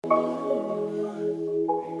So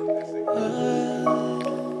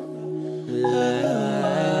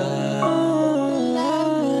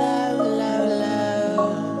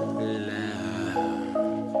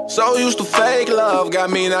used to fake love, got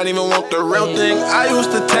me not even want the real thing. I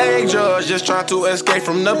used to take drugs, just trying to escape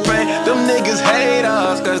from the pain. Them niggas hate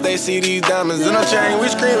us, cause they see these diamonds in our chain. We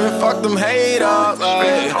screaming, fuck them haters.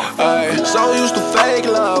 So used to fake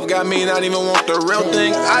love, got me not even want the real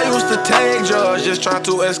thing. I used to take drugs, just trying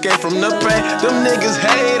to escape from the pain. Them niggas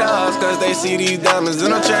hate us, cause they see these diamonds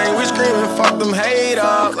in our chain. We screaming, fuck them haters.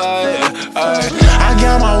 I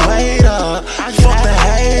got my weight up, fuck the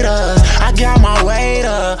haters. I got my weight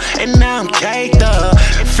up, and now I'm caked up.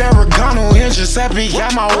 Farragonal Giuseppe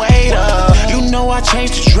got my weight up. You know I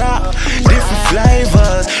changed the drop, different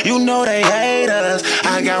flavors. You know they hate us.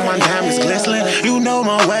 I got my diamonds glistening, you know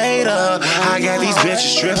my weight up. I got these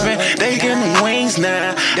bitches tripping, they getting wings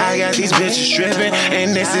now. I got these bitches tripping,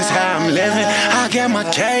 and this is how I'm living. I got my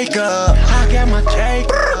cake up, I got my cake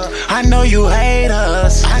up. I know you hate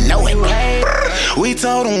us, I know you hate us. We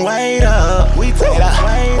told them wait up, we told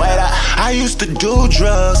them wait up. I used to do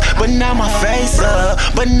drugs, but now my face up,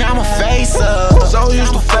 So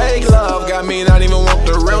used to fake love, got me not even want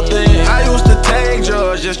the real thing. I used to take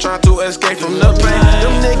drugs, just trying to escape from the pain.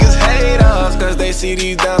 Them niggas hate us, cause they see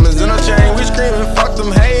these diamonds in our chain. We screaming, fuck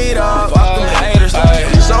them haters,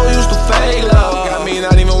 So used to fake love, got me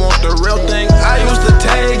not even want the real thing. I used to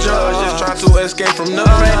take drugs, just trying to escape from the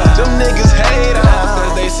pain. Them niggas hate us,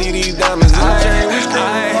 cause they see these diamonds in our chain. We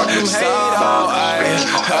screaming, fuck them haters.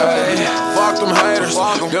 Fuck them haters,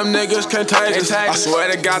 them niggas contagious. I swear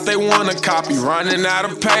to God they wanna copy, running out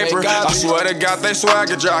of paper. I swear to God they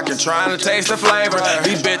swagger jocking, trying to taste the flavor.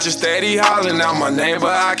 These bitches steady hollering out my name,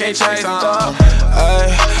 but I can't chase them.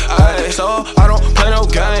 So I don't play no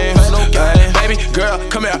games. Baby girl,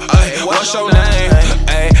 come here, what's your name?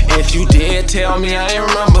 If you did tell me, I ain't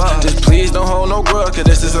remember. Just please don't hold no grudge, cause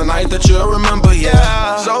this is a night that you'll remember,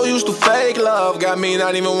 yeah. So used to fake love, got me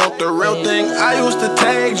not even want the real thing. I used to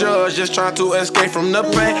take drugs, just trying to escape from the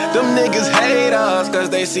pain. Them niggas hate us, cause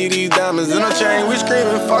they see these diamonds in our chain. We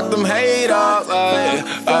screaming, fuck them haters.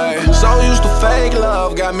 So used to fake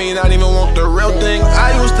love, got me not even want the real thing.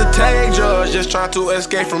 I used to take drugs, just trying to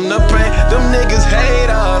escape from the pain. Them niggas hate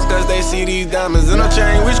us, cause they see these diamonds in our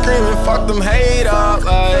chain. We screaming, fuck them haters.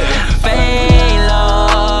 Fake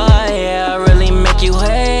love, yeah, really make you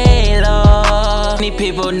hate love. Need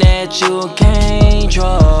people that you can't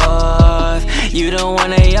trust. You the one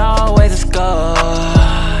they always discuss.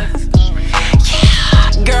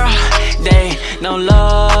 Yeah, girl, they don't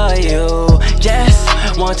love you, just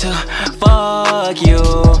want to fuck you.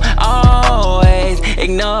 Always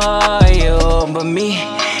ignore you, but me,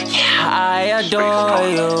 yeah, I adore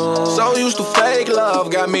you. So used to fake love,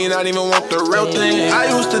 got me not even want the real thing. I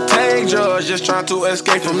used to take drugs, just trying to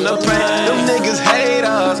escape from the pain. Them niggas hate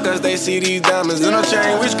us, cause they see these diamonds in our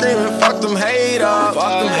chain. We screaming, fuck them haters,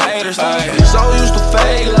 So used to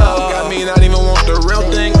fake love, got me not even want the real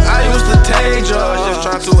thing. I used to take drugs, just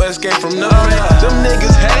trying to escape from the pain. Them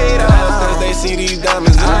niggas hate us, cause they see these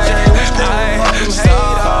diamonds in our chain. We screaming, fuck them haters.